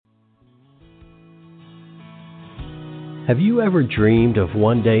Have you ever dreamed of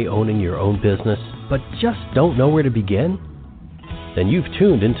one day owning your own business, but just don't know where to begin? Then you've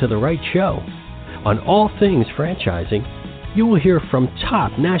tuned into the right show. On All Things Franchising, you will hear from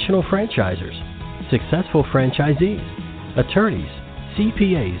top national franchisers, successful franchisees, attorneys,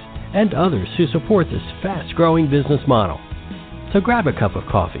 CPAs, and others who support this fast-growing business model. So grab a cup of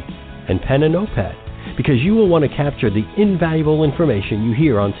coffee and pen and notepad, because you will want to capture the invaluable information you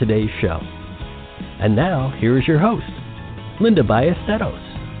hear on today's show. And now, here is your host, Linda Ballesteros.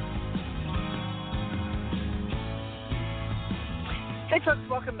 Hey folks,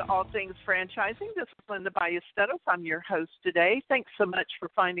 welcome to All Things Franchising. This is Linda Ballesteros. I'm your host today. Thanks so much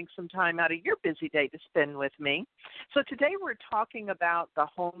for finding some time out of your busy day to spend with me. So today we're talking about the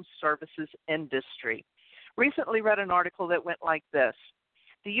home services industry. Recently read an article that went like this: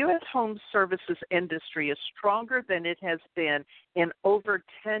 the U.S. home services industry is stronger than it has been in over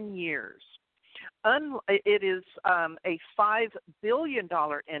 10 years. It is a $5 billion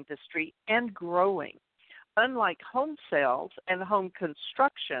industry and growing. Unlike home sales and home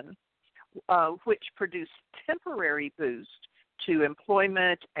construction, which produce temporary boost to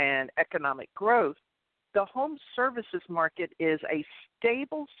employment and economic growth, the home services market is a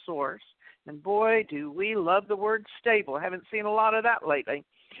stable source, and boy, do we love the word stable. I haven't seen a lot of that lately.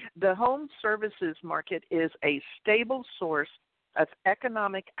 The home services market is a stable source of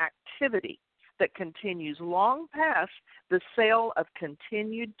economic activity that continues long past the sale of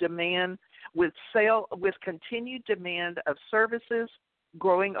continued demand, with continued demand of services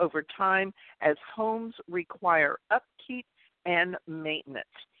growing over time as homes require upkeep and maintenance.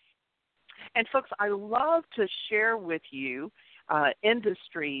 And folks, I love to share with you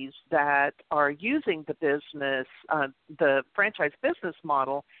industries that are using the business, the franchise business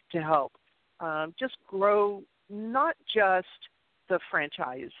model to help just grow not just the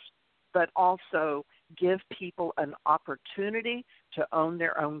franchise, but also give people an opportunity to own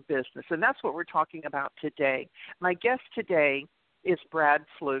their own business. And that's what we're talking about today. My guest today is Brad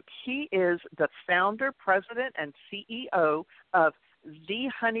Fluke. He is the founder, president, and CEO of The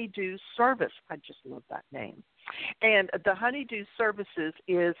Honeydew Service. I just love that name. And the Honeydew Services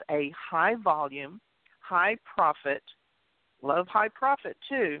is a high-volume, high-profit, love high profit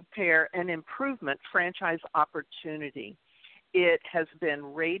too, pair and improvement franchise opportunity. It has been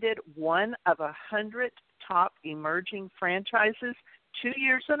rated one of 100 top emerging franchises 2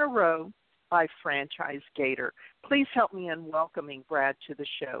 years in a row by Franchise Gator. Please help me in welcoming Brad to the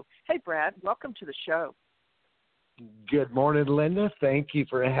show. Hey, Brad, welcome to the show. Good morning, Linda. Thank you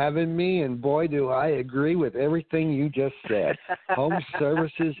for having me. And boy, do I agree with everything you just said. Home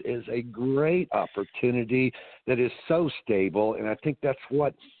services is a great opportunity that is so stable, and I think that's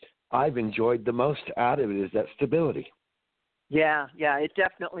what I've enjoyed the most out of it, is that stability. Yeah, it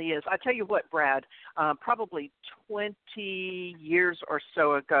definitely is. I tell you what, Brad, probably 20 years or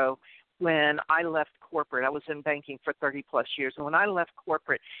so ago, when I left corporate, I was in banking for 30-plus years, and when I left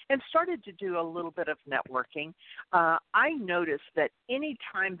corporate and started to do a little bit of networking, I noticed that any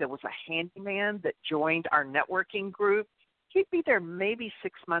time there was a handyman that joined our networking group, he'd be there maybe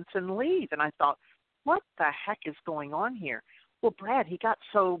 6 months and leave. And I thought, what the heck is going on here? Well, Brad, he got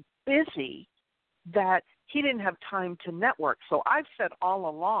so busy that he didn't have time to network. So I've said all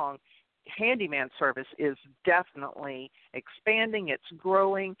along, handyman service is definitely expanding. It's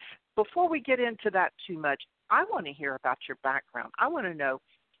growing. Before we get into that too much, I want to hear about your background. I want to know,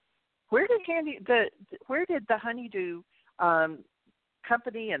 where did the Honeydew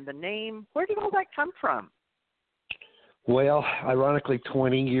company and the name, where did all that come from? Well, ironically,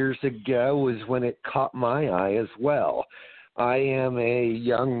 20 years ago was when it caught my eye as well. I am a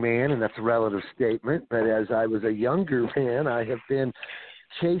young man, and that's a relative statement, but as I was a younger man, I have been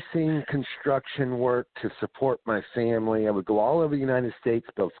chasing construction work to support my family. I would go all over the United States,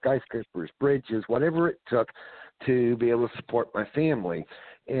 build skyscrapers, bridges, whatever it took to be able to support my family.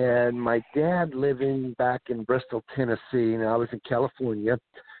 And my dad, living back in Bristol, Tennessee, and I was in California,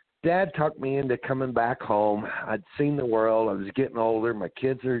 Dad talked me into coming back home. I'd seen the world. I was getting older. My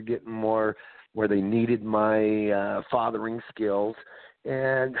kids are getting more where they needed my fathering skills,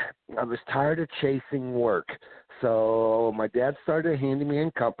 and I was tired of chasing work. So my dad started a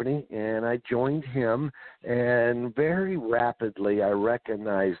handyman company, and I joined him, and very rapidly I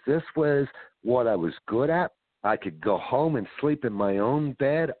recognized this was what I was good at. I could go home and sleep in my own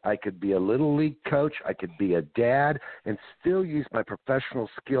bed. I could be a little league coach. I could be a dad and still use my professional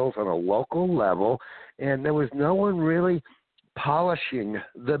skills on a local level, and there was no one really polishing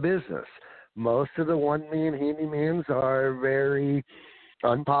the business. Most of the one-man handymans are very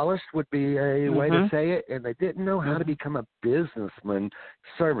unpolished, would be a way to say it, and they didn't know how to become a businessman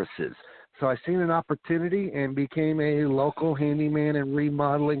services. So I seen an opportunity and became a local handyman and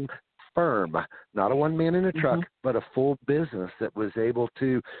remodeling firm, not a one-man in a truck, but a full business that was able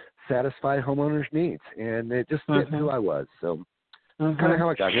to satisfy homeowners' needs. And it just fit who I was. So kind of how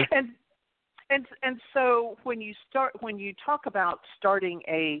I got here. And so when you talk about starting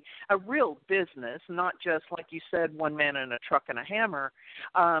a real business, not just like you said, one man in a truck and a hammer,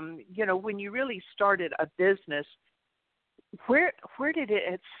 when you really started a business, where did it,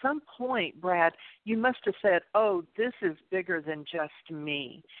 at some point, Brad, you must have said, oh, this is bigger than just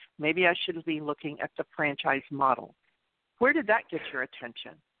me. Maybe I should be looking at the franchise model. Where did that get your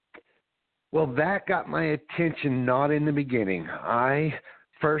attention? Well, that got my attention not in the beginning. I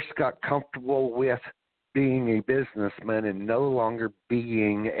first got comfortable with being a businessman and no longer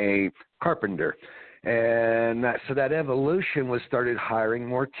being a carpenter. And so that evolution was started hiring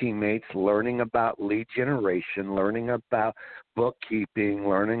more teammates, learning about lead generation, learning about bookkeeping,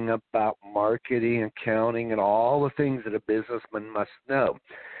 learning about marketing, accounting, and all the things that a businessman must know.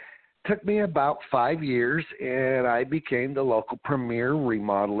 Took me about 5 years, and I became the local premier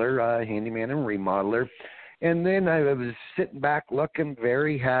remodeler, handyman and remodeler. And then I was sitting back looking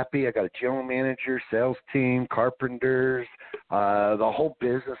very happy. I got a general manager, sales team, carpenters. The whole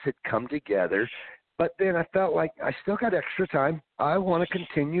business had come together. But then I felt like I still got extra time. I want to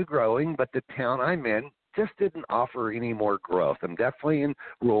continue growing, but the town I'm in just didn't offer any more growth. I'm definitely in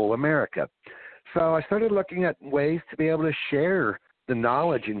rural America. So I started looking at ways to be able to share the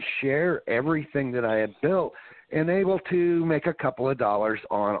knowledge and share everything that I had built and able to make a couple of dollars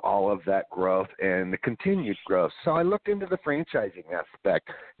on all of that growth and the continued growth. So I looked into the franchising aspect,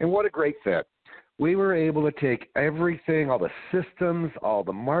 and what a great fit. We were able to take everything, all the systems, all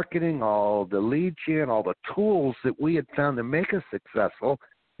the marketing, all the lead gen, all the tools that we had found to make us successful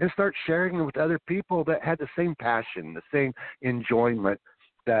and start sharing them with other people that had the same passion, the same enjoyment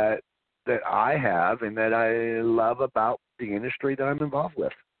that I have and that I love about the industry that I'm involved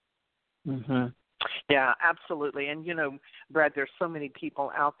with. Yeah, absolutely. And, Brad, there's so many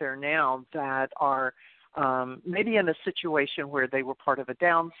people out there now that are maybe in a situation where they were part of a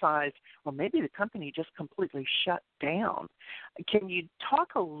downsize, or maybe the company just completely shut down. Can you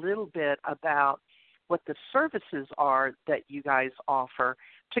talk a little bit about what the services are that you guys offer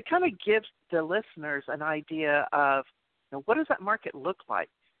to kind of give the listeners an idea of what does that market look like?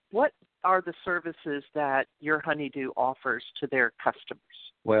 What are the services that your Honeydew offers to their customers?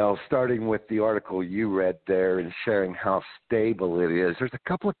 Well, starting with the article you read there and sharing how stable it is, there's a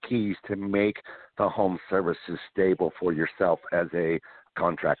couple of keys to make the home services stable for yourself as a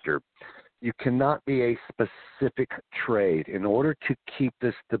contractor. You cannot be a specific trade. In order to keep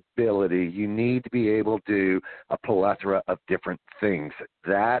the stability, you need to be able to do a plethora of different things.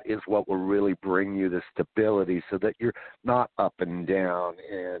 That is what will really bring you the stability so that you're not up and down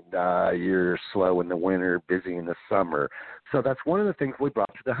and you're slow in the winter, busy in the summer. So that's one of the things we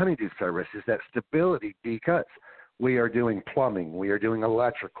brought to the Honeydew service is that stability, because we are doing plumbing, we are doing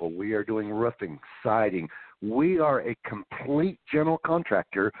electrical, we are doing roofing, siding. We are a complete general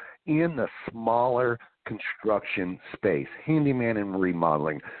contractor in the smaller construction space, handyman and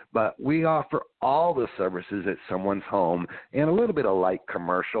remodeling. But we offer all the services at someone's home and a little bit of light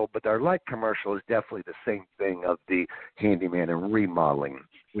commercial, but our light commercial is definitely the same thing of the handyman and remodeling.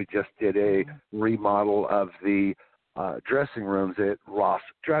 We just did a remodel of the dressing rooms at Ross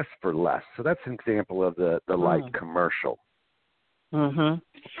Dress for Less. So that's an example of the light commercial.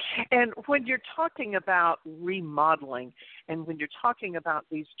 And when you're talking about remodeling and when you're talking about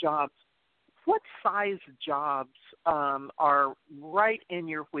these jobs, what size jobs are right in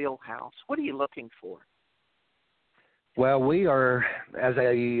your wheelhouse? What are you looking for? Well, we are, as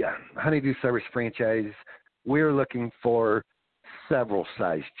a Honeydew Service franchise, we're looking for several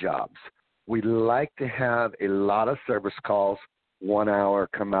size jobs. We like to have a lot of service calls, 1 hour,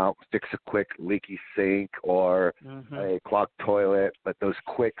 come out, fix a quick leaky sink or a clogged toilet, but those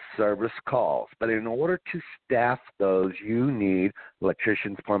quick service calls. But in order to staff those, you need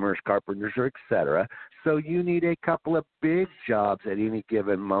electricians, plumbers, carpenters, or et cetera. So you need a couple of big jobs at any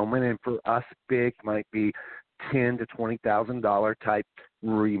given moment, and for us, big might be $10,000 to $20,000 type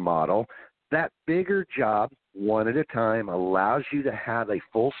remodel. That bigger job, one at a time, allows you to have a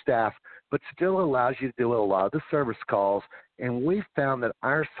full staff, but still allows you to do a lot of the service calls. And we found that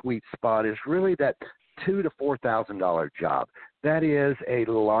our sweet spot is really that $2,000 to $4,000 job. That is a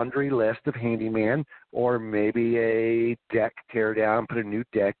laundry list of handyman, or maybe a deck tear down, put a new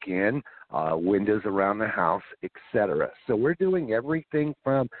deck in, windows around the house, etc. So we're doing everything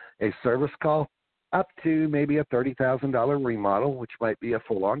from a service call up to maybe a $30,000 remodel, which might be a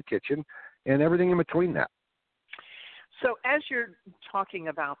full-on kitchen, and everything in between that. So as you're talking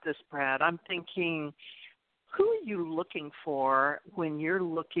about this, Brad, I'm thinking, who are you looking for when you're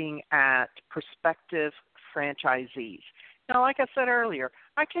looking at prospective franchisees? Now, like I said earlier,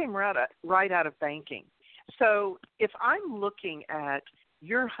 I came right out of banking. So if I'm looking at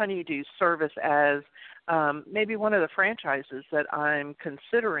your Honeydew service as maybe one of the franchises that I'm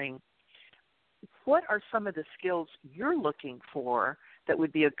considering, what are some of the skills you're looking for that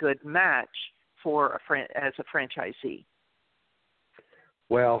would be a good match for as a franchisee?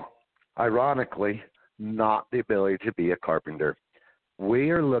 Well, ironically, not the ability to be a carpenter. We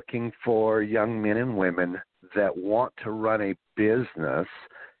are looking for young men and women that want to run a business.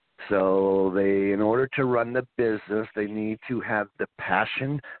 So in order to run the business, they need to have the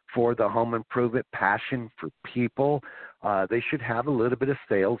passion for the home improvement, passion for people. They should have a little bit of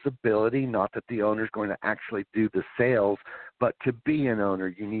sales ability, not that the owner is going to actually do the sales, but to be an owner,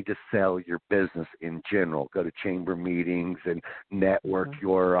 you need to sell your business in general. Go to chamber meetings and network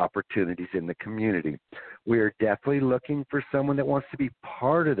your opportunities in the community. We are definitely looking for someone that wants to be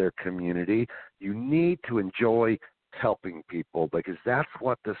part of their community. You need to enjoy helping people, because that's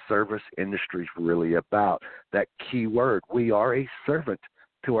what the service industry is really about. That key word, we are a servant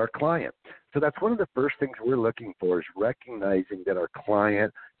to our client. So that's one of the first things we're looking for, is recognizing that our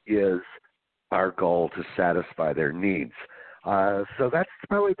client is our goal to satisfy their needs. So that's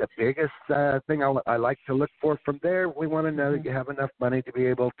probably the biggest thing I like to look for. From there, we want to know that you have enough money to be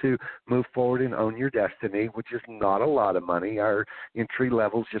able to move forward and own your destiny, which is not a lot of money. Our entry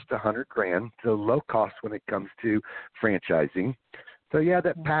level is just $100,000, so low cost when it comes to franchising. So yeah,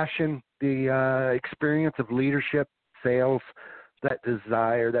 that passion, the experience of leadership, sales, that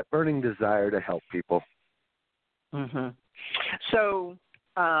desire, that burning desire to help people.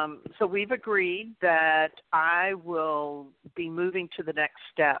 So we've agreed that I will be moving to the next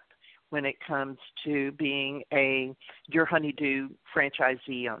step when it comes to being your Honeydew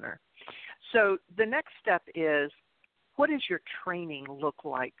franchisee owner. So the next step is, what does your training look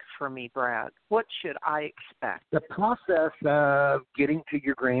like for me, Brad? What should I expect? The process of getting to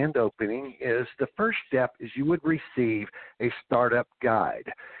your grand opening is, the first step is you would receive a startup guide.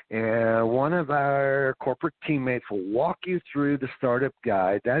 And one of our corporate teammates will walk you through the startup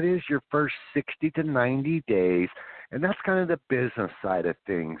guide. That is your first 60 to 90 days. And that's kind of the business side of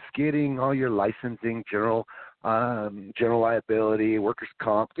things, getting all your licensing, general liability, workers'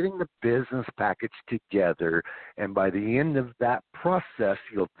 comp, getting the business package together. And by the end of that process,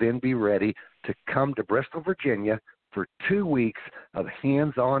 you'll then be ready to come to Bristol, Virginia for 2 weeks of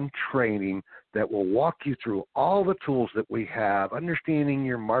hands-on training that will walk you through all the tools that we have, understanding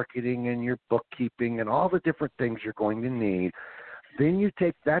your marketing and your bookkeeping and all the different things you're going to need. Then you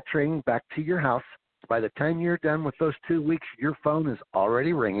take that training back to your house. By the time you're done with those 2 weeks, your phone is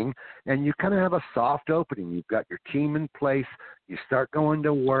already ringing, and you kind of have a soft opening. You've got your team in place. You start going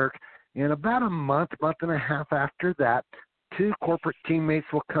to work. And about a month and a half after that, 2 corporate teammates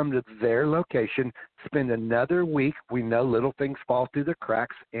will come to their location, spend another week. We know little things fall through the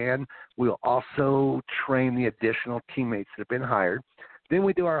cracks, and we'll also train the additional teammates that have been hired. Then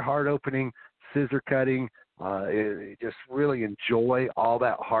we do our hard opening, scissor cutting, just really enjoy all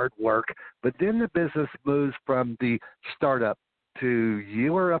that hard work. But then the business moves from the startup to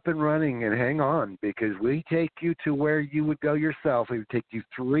you are up and running, and hang on, because we take you to where you would go yourself. It would take you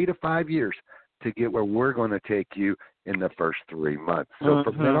 3 to 5 years to get where we're going to take you in the first 3 months. So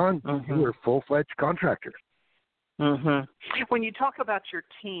from then on, you are full-fledged contractors. When you talk about your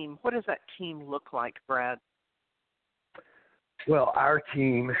team, what does that team look like, Brad? Well, our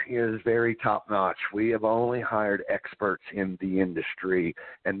team is very top-notch. We have only hired experts in the industry,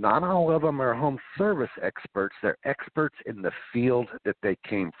 and not all of them are home service experts. They're experts in the field that they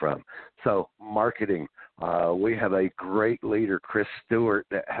came from. So marketing, we have a great leader, Chris Stewart,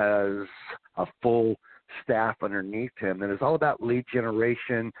 that has a full staff underneath him that is all about lead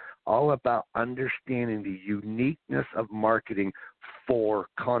generation, all about understanding the uniqueness of marketing for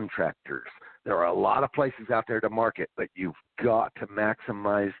contractors. There are a lot of places out there to market, but you've got to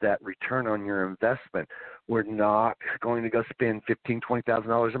maximize that return on your investment. We're not going to go spend $15,000,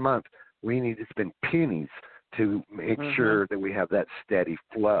 $20,000 a month. We need to spend pennies to make sure that we have that steady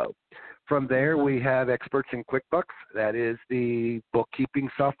flow. From there, we have experts in QuickBooks. That is the bookkeeping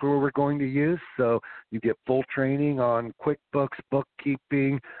software we're going to use. So you get full training on QuickBooks,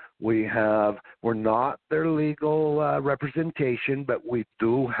 bookkeeping. We're not their legal representation, but we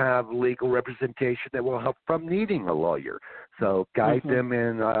do have legal representation that will help from needing a lawyer. So guide them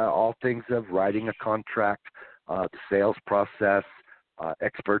in all things of writing a contract, the sales process,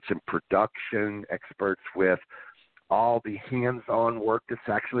 experts in production, experts with all the hands-on work that's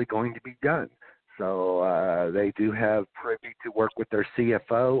actually going to be done. So they do have privy to work with their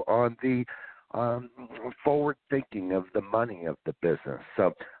CFO on the forward thinking of the money of the business.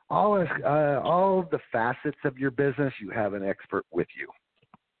 So all the facets of your business, you have an expert with you.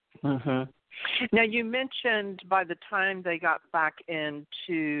 Mm-hmm. Now, you mentioned by the time they got back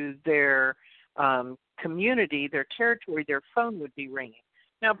into their community, their territory, their phone would be ringing.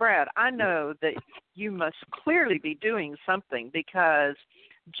 Now, Brad, I know that you must clearly be doing something, because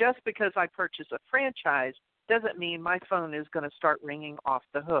just because I purchase a franchise doesn't mean my phone is going to start ringing off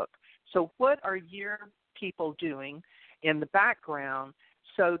the hook. So what are your people doing in the background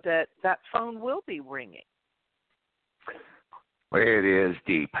so that that phone will be ringing? It is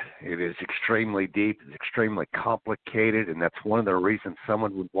deep. It is extremely deep. It's extremely complicated, and that's one of the reasons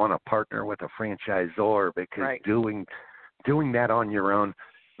someone would want to partner with a franchisor, because right. doing that on your own,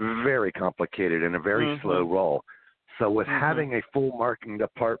 very complicated and a very slow roll. So with having a full marketing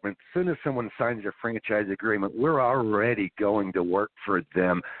department, as soon as someone signs a franchise agreement, we're already going to work for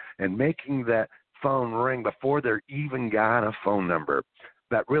them and making that phone ring before they're even got a phone number.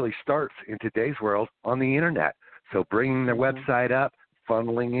 That really starts in today's world on the internet. So bringing their website up,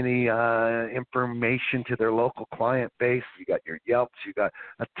 funneling any information to their local client base. You got your Yelps. You got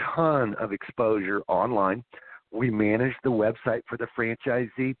a ton of exposure online. We manage the website for the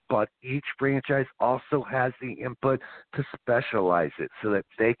franchisee, but each franchise also has the input to specialize it so that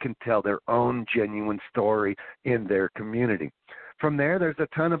they can tell their own genuine story in their community. From there, there's a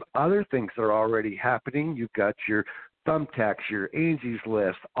ton of other things that are already happening. You've got your Thumbtacks, your Angie's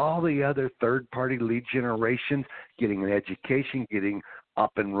List, all the other third-party lead generations, getting an education, getting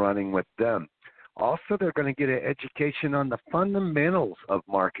up and running with them. Also, they're going to get an education on the fundamentals of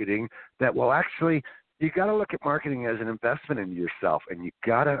marketing that will actually – you got to look at marketing as an investment in yourself, and you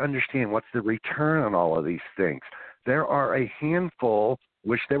got to understand what's the return on all of these things. There are a handful,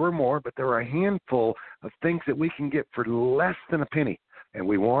 wish there were more, but there are a handful of things that we can get for less than a penny, and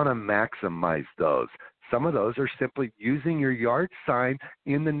we want to maximize those. Some of those are simply using your yard sign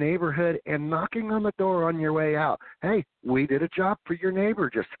in the neighborhood and knocking on the door on your way out. Hey, we did a job for your neighbor,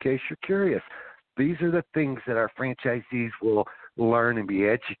 just in case you're curious. These are the things that our franchisees will learn and be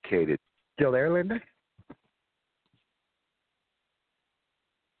educated. Still there, Linda?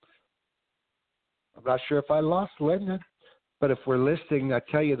 I'm not sure if I lost Linda, but if we're listening, I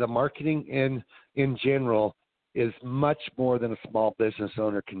tell you the marketing in general is much more than a small business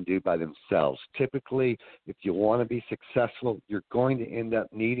owner can do by themselves. Typically, if you want to be successful, you're going to end up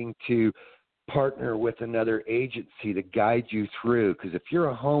needing to partner with another agency to guide you through, because if you're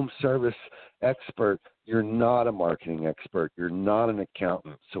a home service expert, you're not a marketing expert. You're not an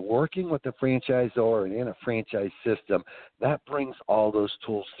accountant. So working with a franchisor and in a franchise system, that brings all those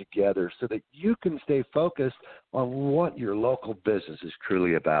tools together so that you can stay focused on what your local business is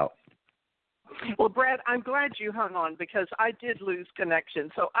truly about. Well, Brad, I'm glad you hung on, because I did lose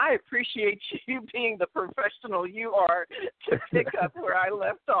connection. So I appreciate you being the professional you are to pick up where I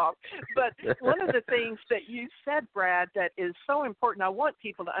left off. But one of the things that you said, Brad, that is so important, I want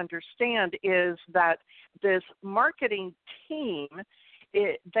people to understand, is that this marketing team,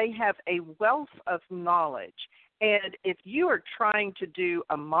 they have a wealth of knowledge. And if you are trying to do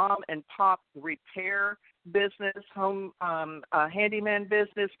a mom and pop repair business, home handyman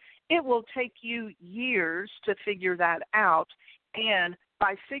business, it will take you years to figure that out. And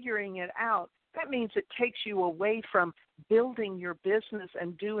by figuring it out, that means it takes you away from building your business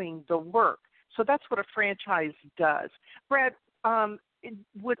and doing the work. So that's what a franchise does. Brad,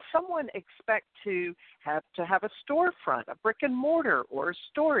 would someone expect to have a storefront, a brick and mortar, or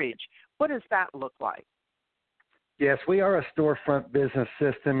storage? What does that look like? Yes, we are a storefront business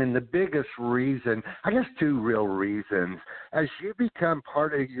system, and the biggest reason, I guess two real reasons, as you become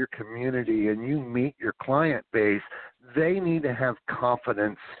part of your community and you meet your client base, they need to have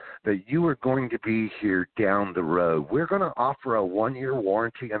confidence that you are going to be here down the road. We're going to offer a 1-year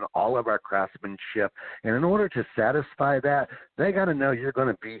warranty on all of our craftsmanship, and in order to satisfy that, they got to know you're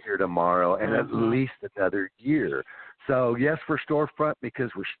going to be here tomorrow and at least another year. So, yes, we're storefront because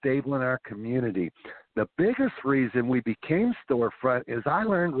we're stable in our community. The biggest reason we became storefront is I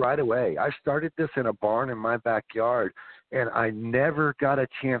learned right away. I started this in a barn in my backyard, and I never got a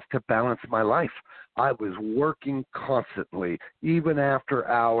chance to balance my life. I was working constantly. Even after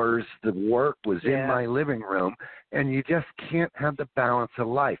hours, the work was in my living room, and you just can't have the balance of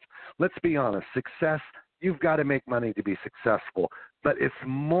life. Let's be honest, success, you've got to make money to be successful, but it's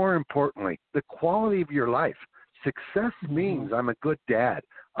more importantly, the quality of your life. Success means I'm a good dad.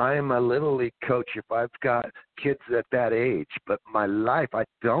 I am a little league coach if I've got kids at that age. But my life, I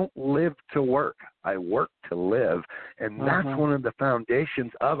don't live to work. I work to live. And that's one of the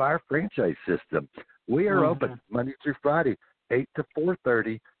foundations of our franchise system. We are open Monday through Friday, 8 to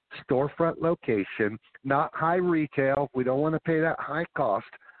 4:30, storefront location, not high retail. We don't want to pay that high cost,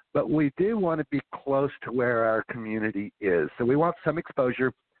 but we do want to be close to where our community is. So we want some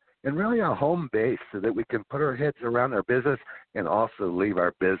exposure and really a home base so that we can put our heads around our business and also leave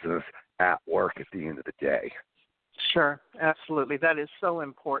our business at work at the end of the day. Sure, absolutely. That is so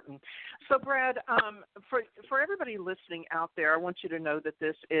important. So, Brad, for everybody listening out there, I want you to know that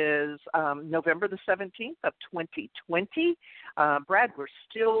this is November the 17th of 2020. Brad, we're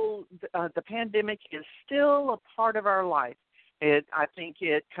still, the pandemic is still a part of our life. I think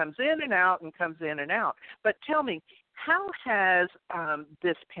it comes in and out and comes in and out. But tell me, how has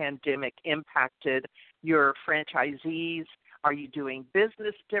this pandemic impacted your franchisees? Are you doing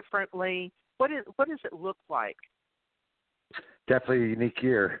business differently? What does it look like? Definitely a unique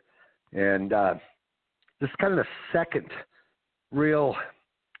year. And this is kind of the second real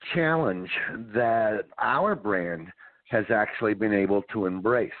challenge that our brand has actually been able to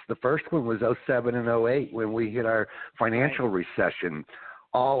embrace. The first one was 07 and 08 when we hit our financial recession.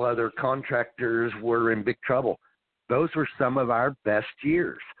 All other contractors were in big trouble. Those were some of our best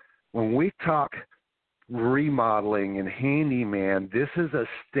years. When we talk remodeling and handyman, this is a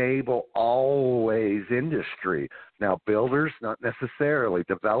stable, always industry. Now, builders, not necessarily.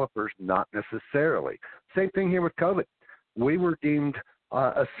 Developers, not necessarily. Same thing here with COVID. We were deemed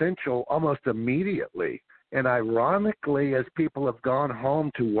essential almost immediately. And ironically, as people have gone home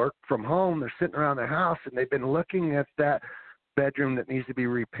to work from home, they're sitting around the house and they've been looking at that bedroom that needs to be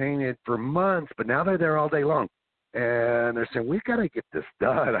repainted for months, but now they're there all day long. And they're saying, we've got to get this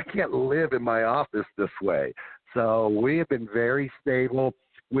done. I can't live in my office this way. So we have been very stable.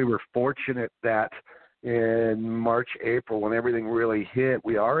 We were fortunate that in March, April, when everything really hit,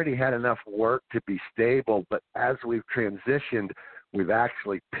 we already had enough work to be stable. But as we've transitioned, we've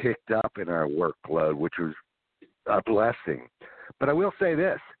actually picked up in our workload, which was a blessing. But I will say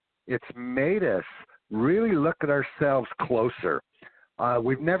this, it's made us really look at ourselves closer.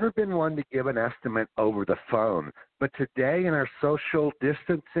 We've never been one to give an estimate over the phone, but today in our social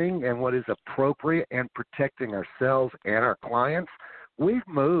distancing and what is appropriate and protecting ourselves and our clients, we've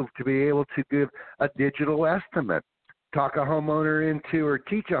moved to be able to give a digital estimate, talk a homeowner into or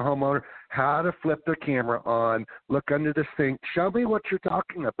teach a homeowner how to flip their camera on, look under the sink, show me what you're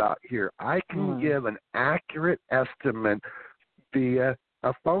talking about here. I can give an accurate estimate via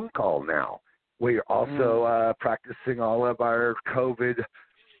a phone call now. We're also practicing all of our COVID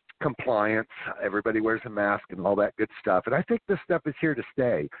compliance. Everybody wears a mask and all that good stuff. And I think this stuff is here to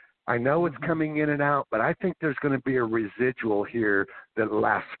stay. I know it's coming in and out, but I think there's going to be a residual here that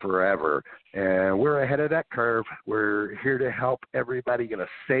lasts forever. And we're ahead of that curve. We're here to help everybody in a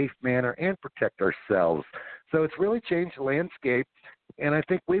safe manner and protect ourselves. So it's really changed the landscape. And I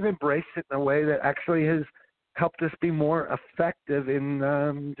think we've embraced it in a way that actually has helped us be more effective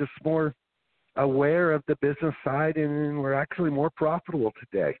in just more aware of the business side, and we're actually more profitable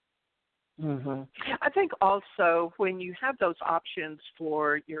today. I think also when you have those options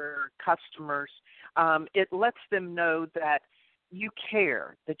for your customers, it lets them know that you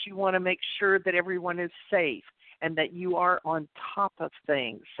care, that you want to make sure that everyone is safe and that you are on top of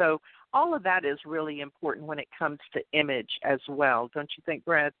things. So all of that is really important when it comes to image as well. Don't you think,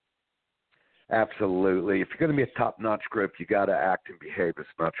 Brad? Absolutely. If you're going to be a top-notch group, you got to act and behave as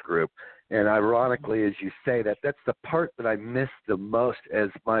a notch group. And ironically, as you say that, that's the part that I miss the most as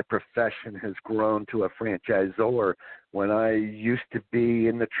my profession has grown to a franchisor. When I used to be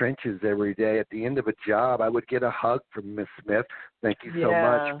in the trenches every day, at the end of a job, I would get a hug from Miss Smith. Thank you so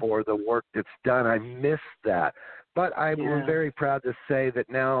much for the work that's done. I miss that. But I'm very proud to say that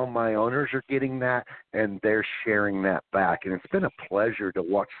now my owners are getting that, and they're sharing that back. And it's been a pleasure to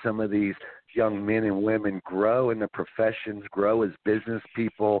watch some of these young men and women grow in the professions, grow as business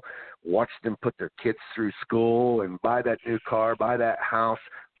people, watch them put their kids through school and buy that new car, buy that house,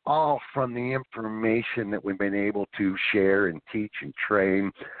 all from the information that we've been able to share and teach and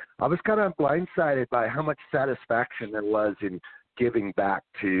train. I was kind of blindsided by how much satisfaction there was in giving back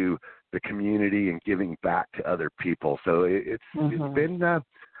to the community and giving back to other people. So it's been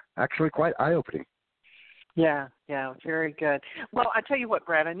actually quite eye-opening. Yeah, very good. Well, I tell you what,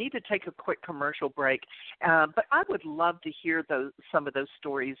 Brad, I need to take a quick commercial break, but I would love to hear some of those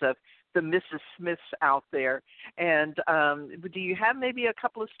stories of the Mrs. Smiths out there. And do you have maybe a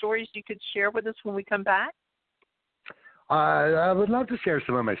couple of stories you could share with us when we come back? I would love to share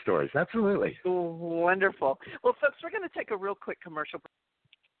some of my stories. Absolutely. Wonderful. Well, folks, we're going to take a real quick commercial break.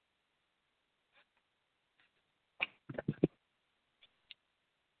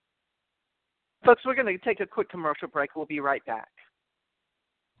 Folks, we're going to take a quick commercial break. We'll be right back.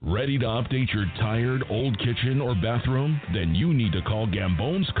 Ready to update your tired old kitchen or bathroom? Then you need to call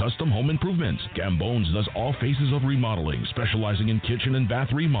Gambone's Custom Home Improvements. Gambone's does all phases of remodeling, specializing in kitchen and bath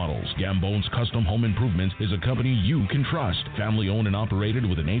remodels. Gambone's Custom Home Improvements is a company you can trust. Family owned and operated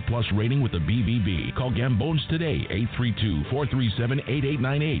with an A+ rating with the BBB. Call Gambone's today,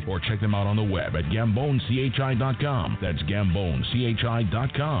 832-437-8898, or check them out on the web at GamboneCHI.com. That's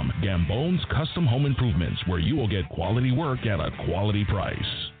GamboneCHI.com. Gambone's Custom Home Improvements, where you will get quality work at a quality price.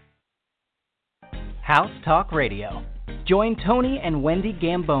 House Talk Radio. Join Tony and Wendy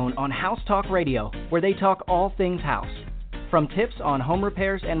Gambone on House Talk Radio, where they talk all things house. From tips on home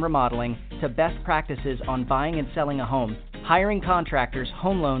repairs and remodeling to best practices on buying and selling a home, hiring contractors,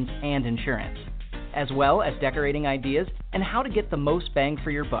 home loans, and insurance, as well as decorating ideas and how to get the most bang for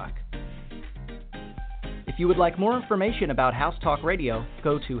your buck. If you would like more information about House Talk Radio,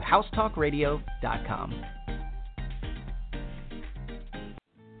 go to housetalkradio.com.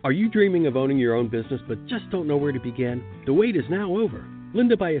 Are you dreaming of owning your own business but just don't know where to begin? The wait is now over.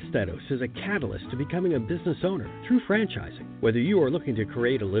 Linda Ballesteros is a catalyst to becoming a business owner through franchising. Whether you are looking to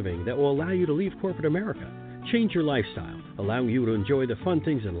create a living that will allow you to leave corporate America, change your lifestyle, allowing you to enjoy the fun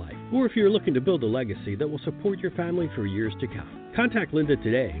things in life, or if you're looking to build a legacy that will support your family for years to come. Contact Linda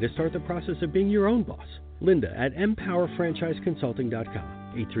today to start the process of being your own boss. Linda at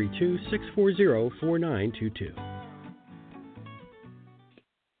MpowerFranchiseConsulting.com, 832-640-4922.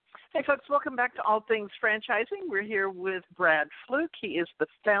 Hey, folks, welcome back to All Things Franchising. We're here with Brad Fluke. He is the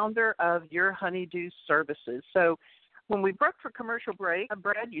founder of Your Honeydew Services. So when we broke for commercial break,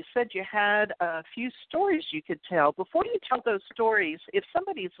 Brad, you said you had a few stories you could tell. Before you tell those stories, if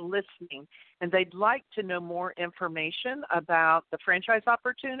somebody's listening and they'd like to know more information about the franchise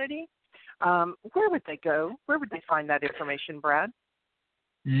opportunity, where would they go? Where would they find that information, Brad?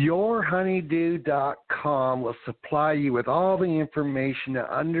 YourHoneydew.com will supply you with all the information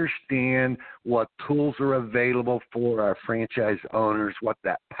to understand what tools are available for our franchise owners, what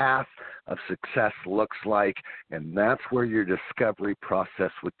that path of success looks like, and that's where your discovery process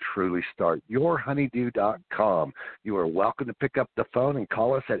would truly start. YourHoneydew.com. You are welcome to pick up the phone and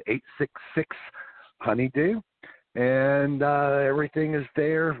call us at 866-HONEYDEW, and everything is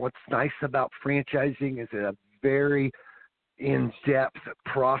there. What's nice about franchising is a very in-depth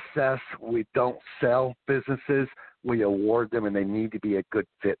process. We don't sell businesses. We award them, and they need to be a good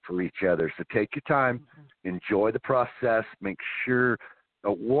fit for each other. So take your time, enjoy the process, make sure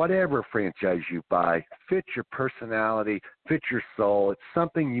whatever franchise you buy fits your personality, fits your soul. It's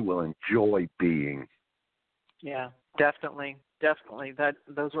something you will enjoy being. Yeah, definitely.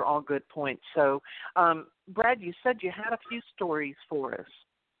 Those are all good points. So, Brad, you said you had a few stories for us.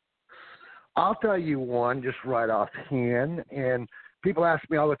 I'll tell you one just right offhand, and people ask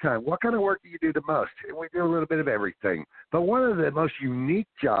me all the time, what kind of work do you do the most? And we do a little bit of everything. But one of the most unique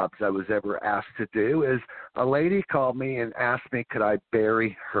jobs I was ever asked to do is a lady called me and asked me could I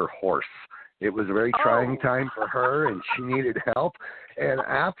bury her horse. It was a very trying time for her, and she needed help. And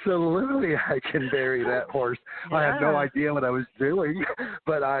absolutely, I can bury that horse. Yeah. I had no idea what I was doing,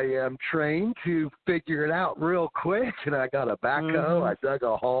 but I am trained to figure it out real quick. And I got a backhoe, I dug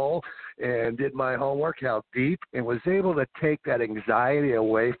a hole, and did my homework, how deep, and was able to take that anxiety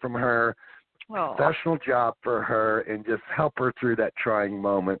away from her. Professional job for her, and just help her through that trying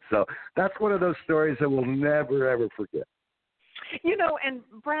moment. So that's one of those stories I will never, ever forget. You know, and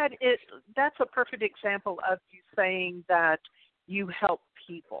Brad, that's a perfect example of you saying that you help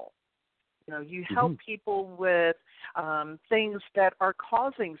people. You know, you help people with things that are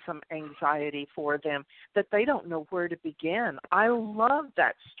causing some anxiety for them that they don't know where to begin. I love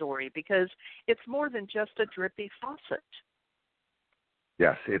that story because it's more than just a drippy faucet.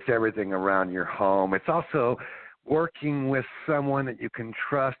 Yes, it's everything around your home. It's also working with someone that you can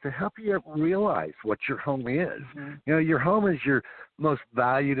trust to help you realize what your home is. You know, your home is your most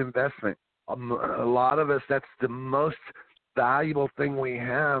valued investment. A lot of us, that's the most valuable thing we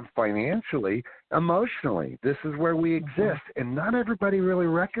have financially, emotionally. This is where we exist. And not everybody really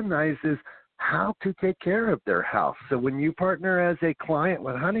recognizes how to take care of their house. So when you partner as a client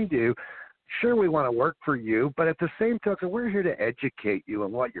with Honeydew, sure, we want to work for you, but at the same token, we're here to educate you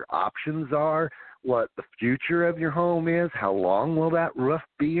on what your options are, what the future of your home is, how long will that roof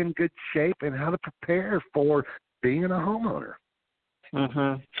be in good shape, and how to prepare for being a homeowner.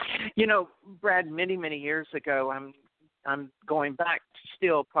 You know, Brad, many, many years ago, I'm going back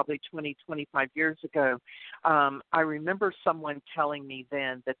still probably 20, 25 years ago, I remember someone telling me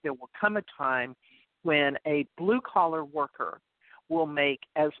then that there will come a time when a blue-collar worker will make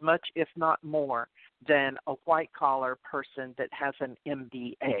as much, if not more, than a white-collar person that has an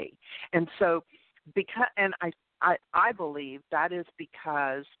MBA. And so, I believe that is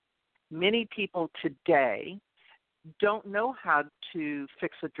because many people today don't know how to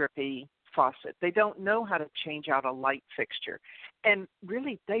fix a drippy faucet. They don't know how to change out a light fixture. And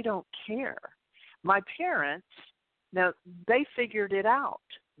really, they don't care. My parents, now, they figured it out.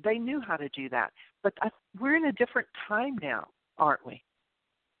 They knew how to do that. But we're in a different time now, aren't we?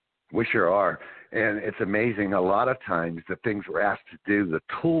 We sure are. And it's amazing. A lot of times the things we're asked to do, the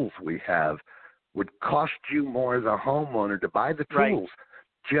tools we have, would cost you more as a homeowner to buy the tools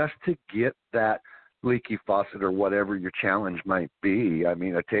just to get that leaky faucet or whatever your challenge might be. I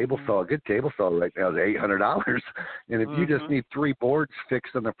mean, a table saw, a good table saw right now is $800. And if you just need 3 boards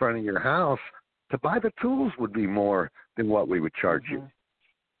fixed on the front of your house, to buy the tools would be more than what we would charge you.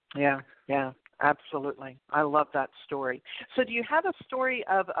 Yeah, absolutely. I love that story. So do you have a story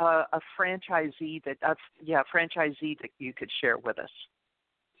of a franchisee that you could share with us?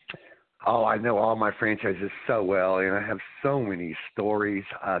 Oh, I know all my franchises so well, and I have so many stories.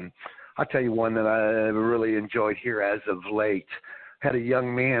 I'll tell you one that I really enjoyed here as of late. Had a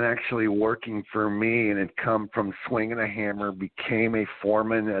young man actually working for me and had come from swinging a hammer, became a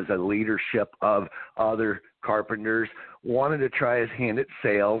foreman as a leadership of other carpenters, wanted to try his hand at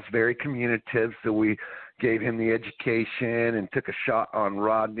sales, very communicative, so we gave him the education and took a shot on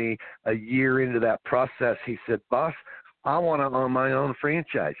Rodney. A year into that process, he said, "Boss, I want to own my own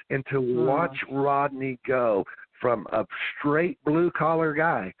franchise." And to watch Rodney go from a straight blue-collar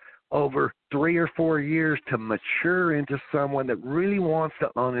guy over 3 or 4 years to mature into someone that really wants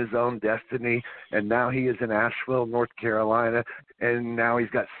to own his own destiny. And now he is in Asheville, North Carolina, and now he's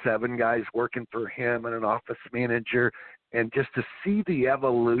got 7 guys working for him and an office manager. And just to see the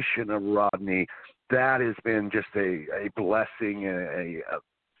evolution of Rodney, that has been just a blessing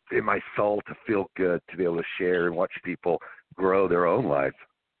in my soul to feel good to be able to share and watch people grow their own life.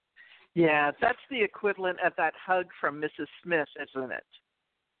 Yeah, that's the equivalent of that hug from Mrs. Smith, isn't it?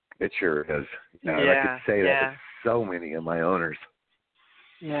 It sure is. I could say that with so many of my owners.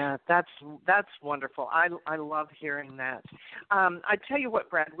 Yeah, that's wonderful. I love hearing that. I tell you what,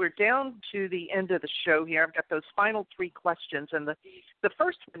 Brad, we're down to the end of the show here. I've got those final 3 questions, and the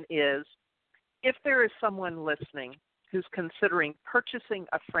first one is, if there is someone listening who's considering purchasing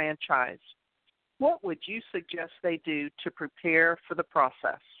a franchise, what would you suggest they do to prepare for the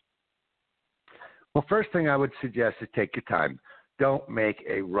process? Well, first thing I would suggest is take your time. Don't make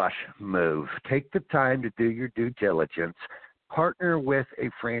a rush move. Take the time to do your due diligence. Partner with a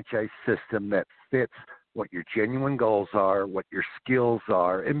franchise system that fits what your genuine goals are, what your skills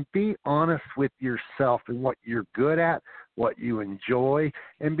are, and be honest with yourself and what you're good at, what you enjoy,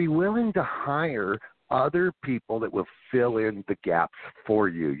 and be willing to hire other people that will fill in the gaps for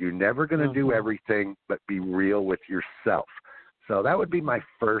you. You're never going to do everything, but be real with yourself. So that would be my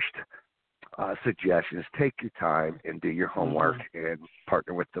first suggestion, is take your time and do your homework and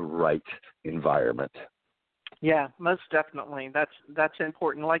partner with the right environment. Yeah, most definitely. That's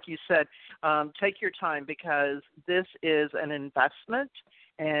important. Like you said, take your time, because this is an investment,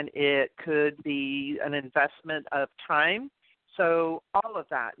 and it could be an investment of time. So all of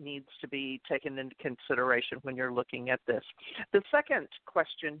that needs to be taken into consideration when you're looking at this. The second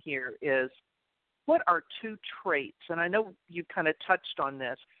question here is, what are 2 traits, and I know you kind of touched on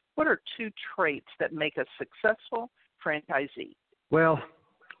this, what are 2 traits that make a successful franchisee? Well,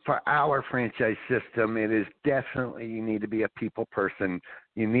 for our franchise system, it is definitely, you need to be a people person.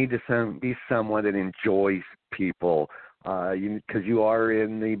 You need to be someone that enjoys people, because you are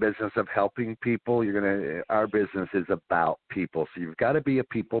in the business of helping people. Our business is about people, so you've got to be a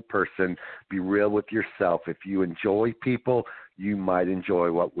people person. Be real with yourself. If you enjoy people, you might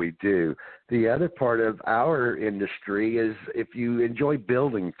enjoy what we do. The other part of our industry is, if you enjoy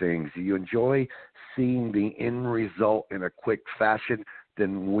building things, you enjoy seeing the end result in a quick fashion,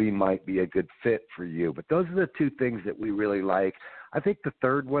 then we might be a good fit for you. But those are the 2 things that we really like. I think the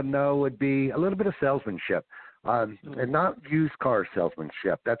third one, though, would be a little bit of salesmanship, and not used car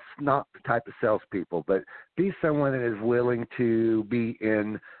salesmanship. That's not the type of salespeople, but be someone that is willing to be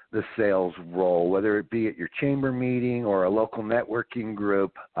in the sales role, whether it be at your chamber meeting or a local networking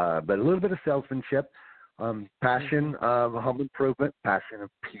group, but a little bit of salesmanship, passion of home improvement, passion of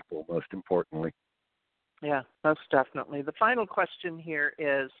people, most importantly. Yeah, most definitely. The final question here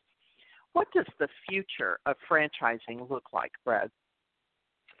is, what does the future of franchising look like, Brad?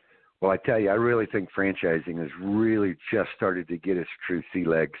 Well, I tell you, I really think franchising has really just started to get its true sea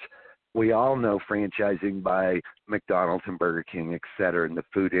legs. We all know franchising by McDonald's and Burger King, et cetera, in the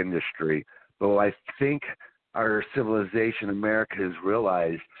food industry. But what I think our civilization, America, has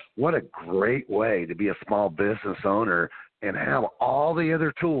realized what a great way to be a small business owner and have all the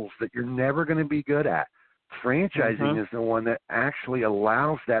other tools that you're never going to be good at. Franchising is the one that actually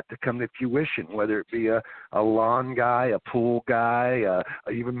allows that to come to fruition, whether it be a lawn guy, a pool guy,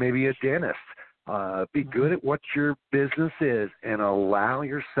 even maybe a dentist. Be good at what your business is and allow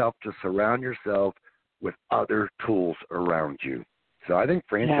yourself to surround yourself with other tools around you. So I think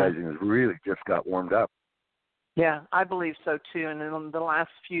franchising has really just got warmed up. Yeah, I believe so too. And in the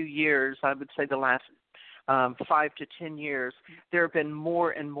last few years, I would say the last 5 to 10 years, there have been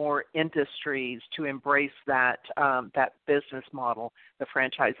more and more industries to embrace that business model, the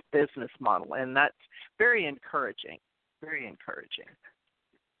franchise business model, and that's very encouraging. Very encouraging.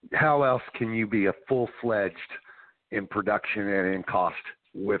 How else can you be a full-fledged in production and in cost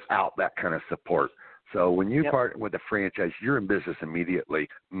without that kind of support? So when you partner with a franchise, you're in business immediately,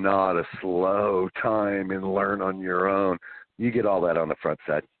 not a slow time and learn on your own. You get all that on the front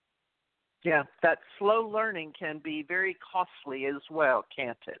side. Yeah, that slow learning can be very costly as well,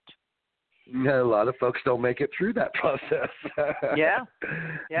 can't it? No, a lot of folks don't make it through that process. Yeah,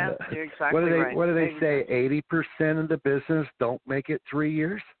 you're exactly right. What do they say? 80% of the business don't make it 3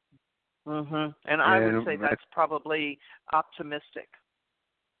 years? And I would say that's probably optimistic.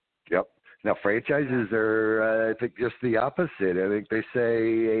 Yep. Now, franchises are, I think, just the opposite. I think they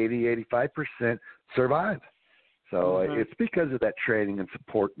say 80-85% survive. So it's because of that training and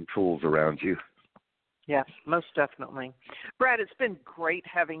support and tools around you. Yes, most definitely. Brad, it's been great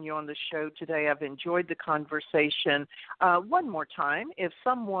having you on the show today. I've enjoyed the conversation. One more time, if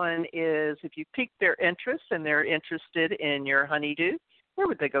you piqued their interest and they're interested in your honeydew, where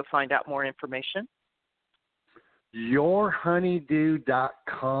would they go find out more information?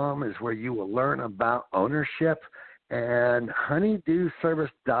 YourHoneydew.com is where you will learn about ownership, and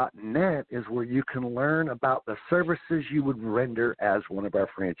honeydewservice.net is where you can learn about the services you would render as one of our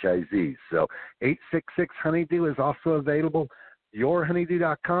franchisees. So 866-HONEYDEW is also available.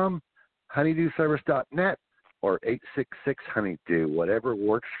 YourHoneydew.com, honeydewservice.net, or 866-HONEYDEW, whatever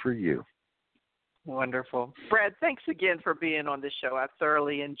works for you. Wonderful. Brad, thanks again for being on the show. I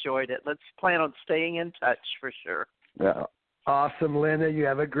thoroughly enjoyed it. Let's plan on staying in touch for sure. Yeah. Awesome, Linda. You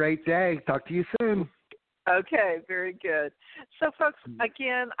have a great day. Talk to you soon. Okay, very good. So, folks,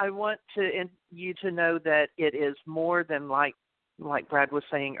 again, I want you to know that it is more than like Brad was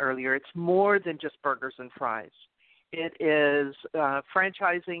saying earlier. It's more than just burgers and fries. It is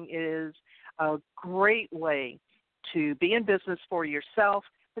franchising is a great way to be in business for yourself,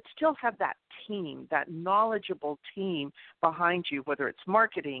 but still have that team, that knowledgeable team behind you, whether it's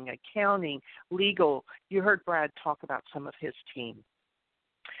marketing, accounting, legal. You heard Brad talk about some of his team.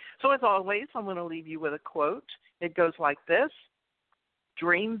 So as always, I'm going to leave you with a quote. It goes like this: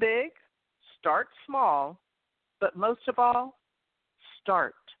 dream big, start small, but most of all,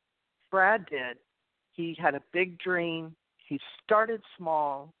 start. Brad did. He had a big dream. He started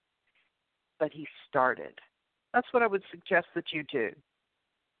small, but he started. That's what I would suggest that you do.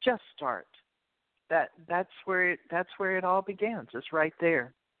 Just start. That's where it all begins. It's right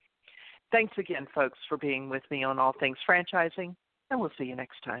there. Thanks again, folks, for being with me on All Things Franchising, and we'll see you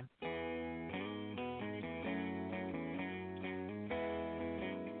next time.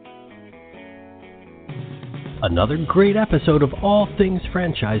 Another great episode of All Things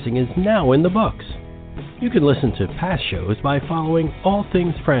Franchising is now in the books. You can listen to past shows by following All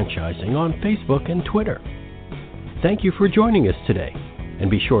Things Franchising on Facebook and Twitter. Thank you for joining us today, and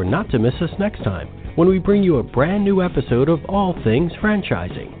be sure not to miss us next time when we bring you a brand new episode of All Things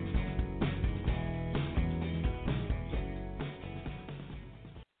Franchising.